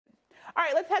All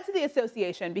right, let's head to the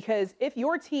association, because if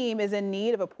your team is in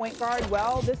need of a point guard,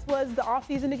 well, this was the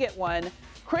offseason to get one.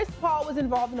 Chris Paul was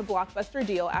involved in a blockbuster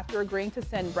deal after agreeing to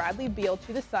send Bradley Beal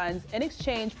to the Suns in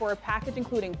exchange for a package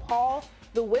including Paul.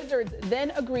 The Wizards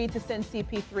then agreed to send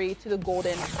CP3 to the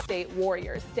Golden State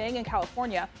Warriors. Staying in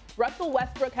California, Russell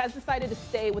Westbrook has decided to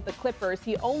stay with the Clippers.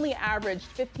 He only averaged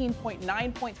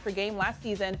 15.9 points per game last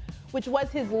season, which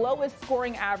was his lowest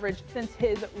scoring average since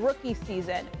his rookie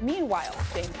season. Meanwhile,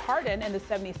 James Harden and the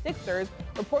 76ers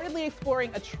reportedly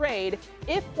exploring a trade.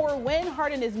 If or when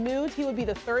Harden is moved, he would be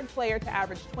the third player to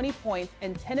average 20 points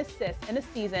and 10 assists in a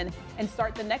season and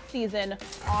start the next season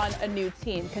on a new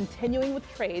team. Continuing with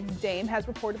trades, Dame has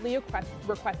reportedly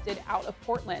requested out of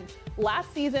Portland.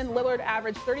 Last season, Lillard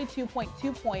averaged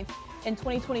 32.2 points in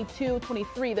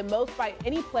 2022-23, the most by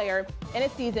any player in a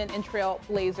season in Trail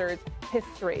Blazers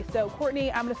history. So,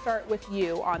 Courtney, I'm going to start with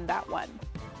you on that one.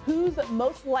 Who's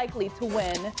most likely to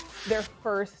win their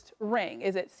first ring?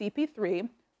 Is it CP3,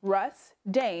 Russ,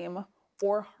 Dame,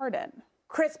 or Harden?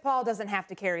 Chris Paul doesn't have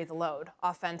to carry the load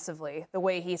offensively the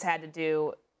way he's had to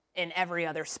do in every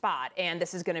other spot. And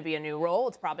this is going to be a new role.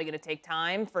 It's probably going to take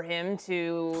time for him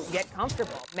to get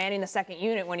comfortable manning the second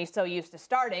unit when he's so used to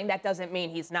starting. That doesn't mean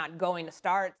he's not going to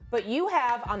start. But you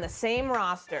have on the same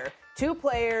roster two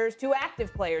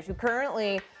active players who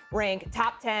currently rank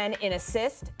top 10 in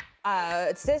assists,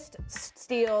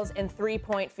 steals, and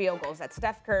three-point field goals. That's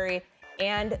Steph Curry,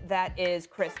 and that is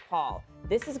Chris Paul.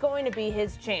 This is going to be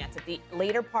his chance at the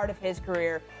later part of his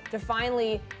career to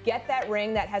finally get that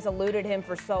ring that has eluded him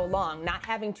for so long, not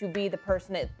having to be the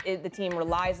person that the team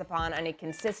relies upon on a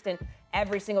consistent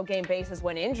every single game basis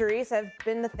when injuries have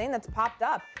been the thing that's popped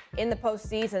up in the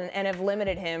postseason and have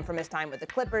limited him from his time with the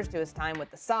Clippers to his time with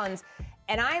the Suns.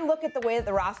 And I look at the way that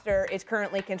the roster is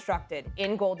currently constructed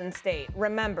in Golden State.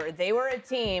 Remember, they were a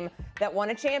team that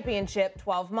won a championship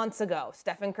 12 months ago.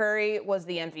 Stephen Curry was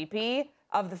the MVP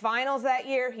of the finals that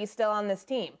year. He's still on this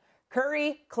team.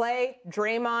 Curry, Clay,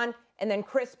 Draymond, and then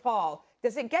Chris Paul.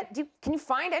 Can you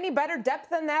find any better depth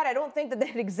than that? I don't think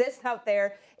that exists out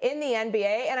there in the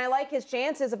NBA. And I like his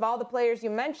chances of all the players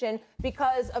you mentioned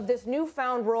because of this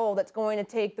newfound role that's going to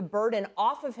take the burden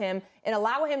off of him and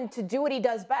allow him to do what he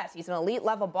does best. He's an elite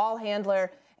level ball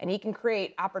handler, and he can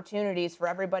create opportunities for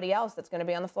everybody else that's going to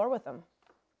be on the floor with him.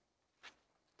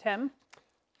 Tim?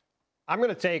 I'm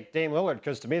going to take Dame Lillard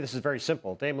because, to me, this is very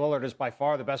simple. Dame Lillard is by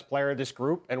far the best player of this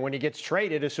group, and when he gets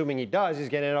traded, assuming he does, he's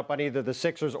going to end up on either the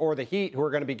Sixers or the Heat, who are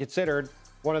going to be considered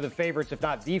one of the favorites, if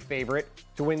not the favorite,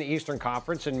 to win the Eastern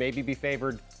Conference and maybe be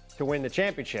favored to win the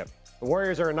championship. The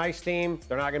Warriors are a nice team.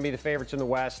 They're not going to be the favorites in the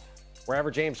West. Wherever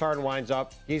James Harden winds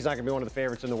up, he's not going to be one of the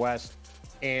favorites in the West.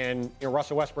 And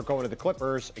Russell Westbrook going to the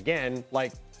Clippers, again,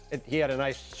 he had a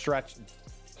nice stretch.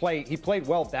 He played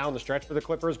well down the stretch for the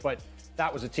Clippers, but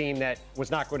that was a team that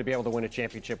was not going to be able to win a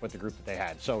championship with the group that they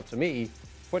had. So, to me,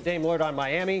 put Dame Lillard on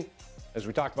Miami. As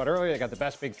we talked about earlier, they got the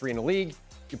best big three in the league.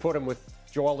 You put him with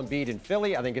Joel Embiid in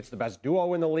Philly. I think it's the best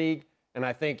duo in the league. And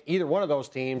I think either one of those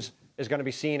teams is going to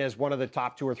be seen as one of the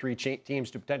top two or three teams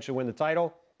to potentially win the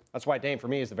title. That's why Dame, for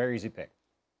me, is the very easy pick.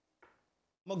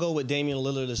 I'm going to go with Damian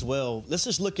Lillard as well. Let's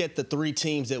just look at the three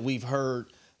teams that we've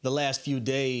heard the last few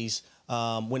days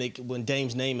when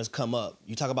Dame's name has come up.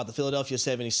 You talk about the Philadelphia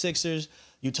 76ers.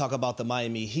 You talk about the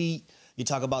Miami Heat. You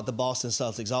talk about the Boston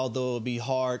Celtics. Although it would be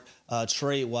hard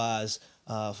trade-wise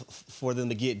for them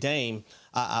to get Dame,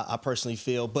 I personally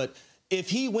feel. But if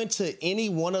he went to any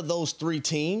one of those three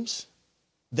teams,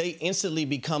 they instantly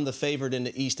become the favorite in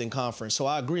the Eastern Conference. So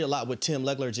I agree a lot with Tim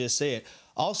Legler just said.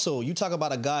 Also, you talk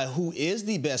about a guy who is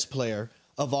the best player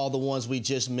of all the ones we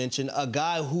just mentioned, a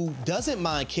guy who doesn't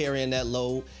mind carrying that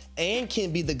load and can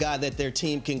be the guy that their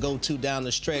team can go to down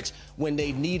the stretch when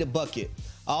they need a bucket.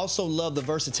 I also love the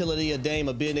versatility of Dame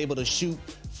of being able to shoot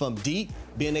from deep,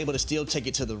 being able to still take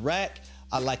it to the rack.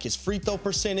 I like his free throw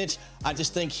percentage. I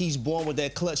just think he's born with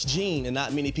that clutch gene, and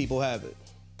not many people have it.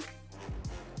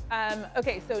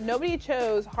 Okay, so nobody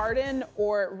chose Harden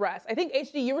or Russ. I think,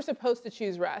 HD, you were supposed to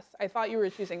choose Russ. I thought you were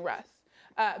choosing Russ.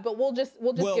 But we'll just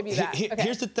give you that. Okay.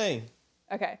 Here's the thing.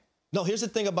 Okay. No, here's the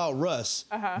thing about Russ.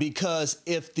 Because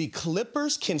if the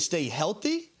Clippers can stay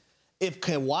healthy, if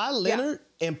Kawhi Leonard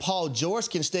and Paul George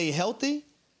can stay healthy,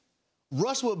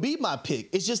 Russ will be my pick.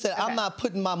 It's just that I'm not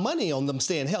putting my money on them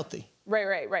staying healthy.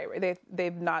 Right.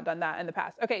 They've not done that in the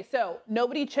past. Okay, so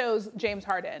nobody chose James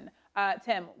Harden.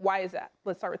 Tim, why is that?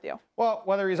 Let's start with you. Well,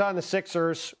 whether he's on the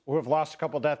Sixers, who have lost a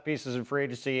couple depth pieces in free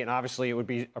agency, and obviously it would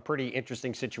be a pretty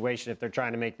interesting situation if they're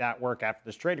trying to make that work after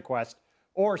this trade request,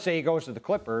 or say he goes to the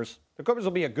Clippers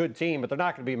will be a good team, but they're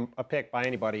not going to be a pick by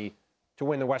anybody to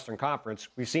win the Western Conference.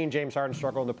 We've seen James Harden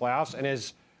struggle in the playoffs, and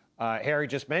his Harry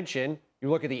just mentioned, you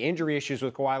look at the injury issues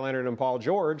with Kawhi Leonard and Paul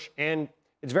George, and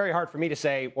it's very hard for me to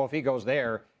say, well, if he goes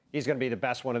there, he's going to be the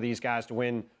best one of these guys to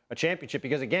win a championship.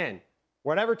 Because, again,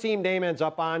 whatever team Dame ends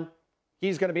up on,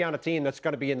 he's going to be on a team that's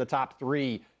going to be in the top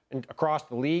 3 across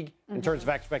the league in terms of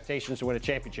expectations to win a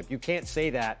championship. You can't say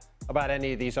that about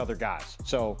any of these other guys.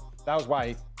 So that was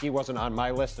why he wasn't on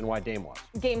my list and why Dame was.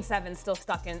 Game 7 still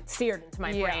seared into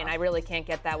my brain. I really can't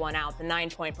get that one out. The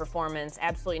 9-point performance,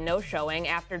 absolutely no showing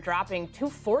after dropping 2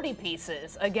 40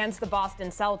 pieces against the Boston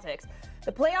Celtics.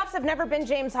 The playoffs have never been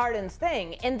James Harden's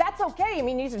thing, and that's okay. I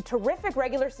mean, he's a terrific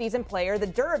regular season player. The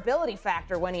durability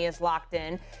factor when he is locked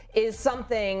in is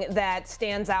something that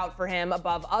stands out for him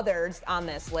above others on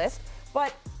this list.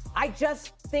 But I just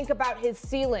think about his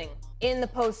ceiling in the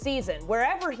postseason.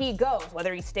 Wherever he goes,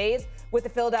 whether he stays with the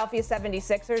Philadelphia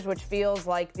 76ers, which feels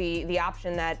like the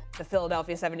option that the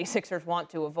Philadelphia 76ers want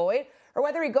to avoid, or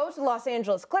whether he goes to the Los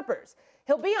Angeles Clippers,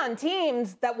 he'll be on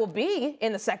teams that will be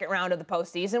in the second round of the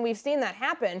postseason. We've seen that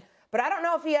happen, but I don't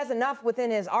know if he has enough within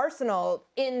his arsenal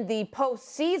in the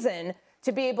postseason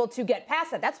to be able to get past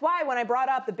that. That's why when I brought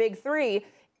up the big 3,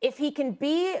 if he can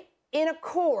be in a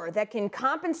core that can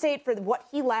compensate for what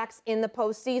he lacks in the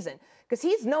postseason, because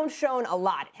he's shown a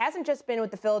lot. It hasn't just been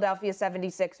with the Philadelphia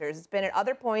 76ers. It's been at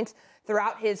other points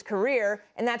throughout his career,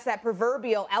 and that's that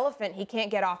proverbial elephant he can't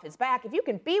get off his back. If you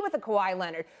can be with a Kawhi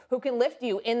Leonard who can lift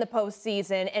you in the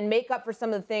postseason and make up for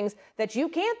some of the things that you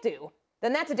can't do,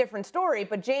 then that's a different story.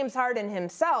 But James Harden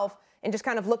himself, and just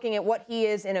kind of looking at what he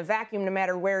is in a vacuum no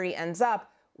matter where he ends up,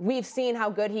 we've seen how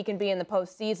good he can be in the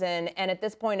postseason, and at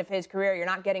this point of his career, you're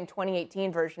not getting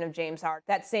 2018 version of James Harden,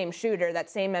 that same shooter,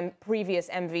 that same previous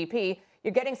MVP.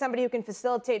 You're getting somebody who can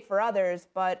facilitate for others,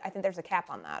 but I think there's a cap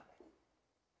on that.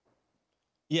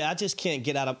 Yeah, I just can't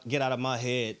get out of my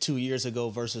head 2 years ago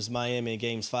versus Miami in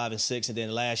games 5 and 6, and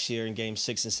then last year in games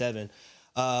 6 and 7.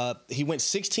 He went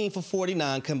 16 for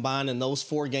 49 combined in those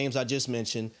 4 games I just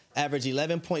mentioned, averaged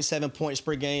 11.7 points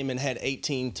per game, and had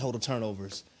 18 total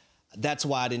turnovers. That's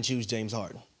why I didn't choose James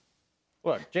Harden.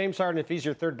 Look, James Harden, if he's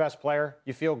your 3rd best player,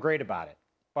 you feel great about it.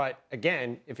 But,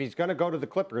 again, if he's going to go to the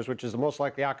Clippers, which is the most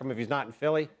likely outcome if he's not in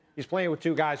Philly, he's playing with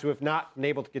 2 guys who have not been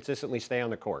able to consistently stay on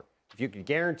the court. If you could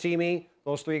guarantee me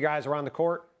those 3 guys are on the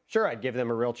court, sure, I'd give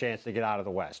them a real chance to get out of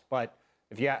the West. But,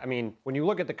 when you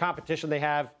look at the competition they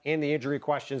have and the injury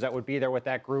questions that would be there with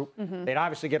that group, they'd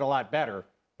obviously get a lot better.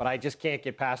 But I just can't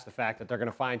get past the fact that they're going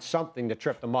to find something to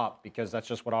trip them up, because that's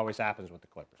just what always happens with the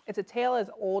Clippers. It's a tale as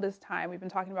old as time. We've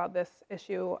been talking about this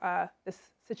issue, this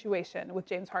situation with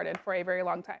James Harden for a very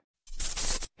long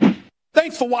time.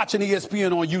 Thanks for watching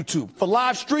ESPN on YouTube. For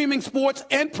live streaming, sports,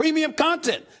 and premium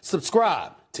content,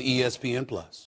 subscribe to ESPN+.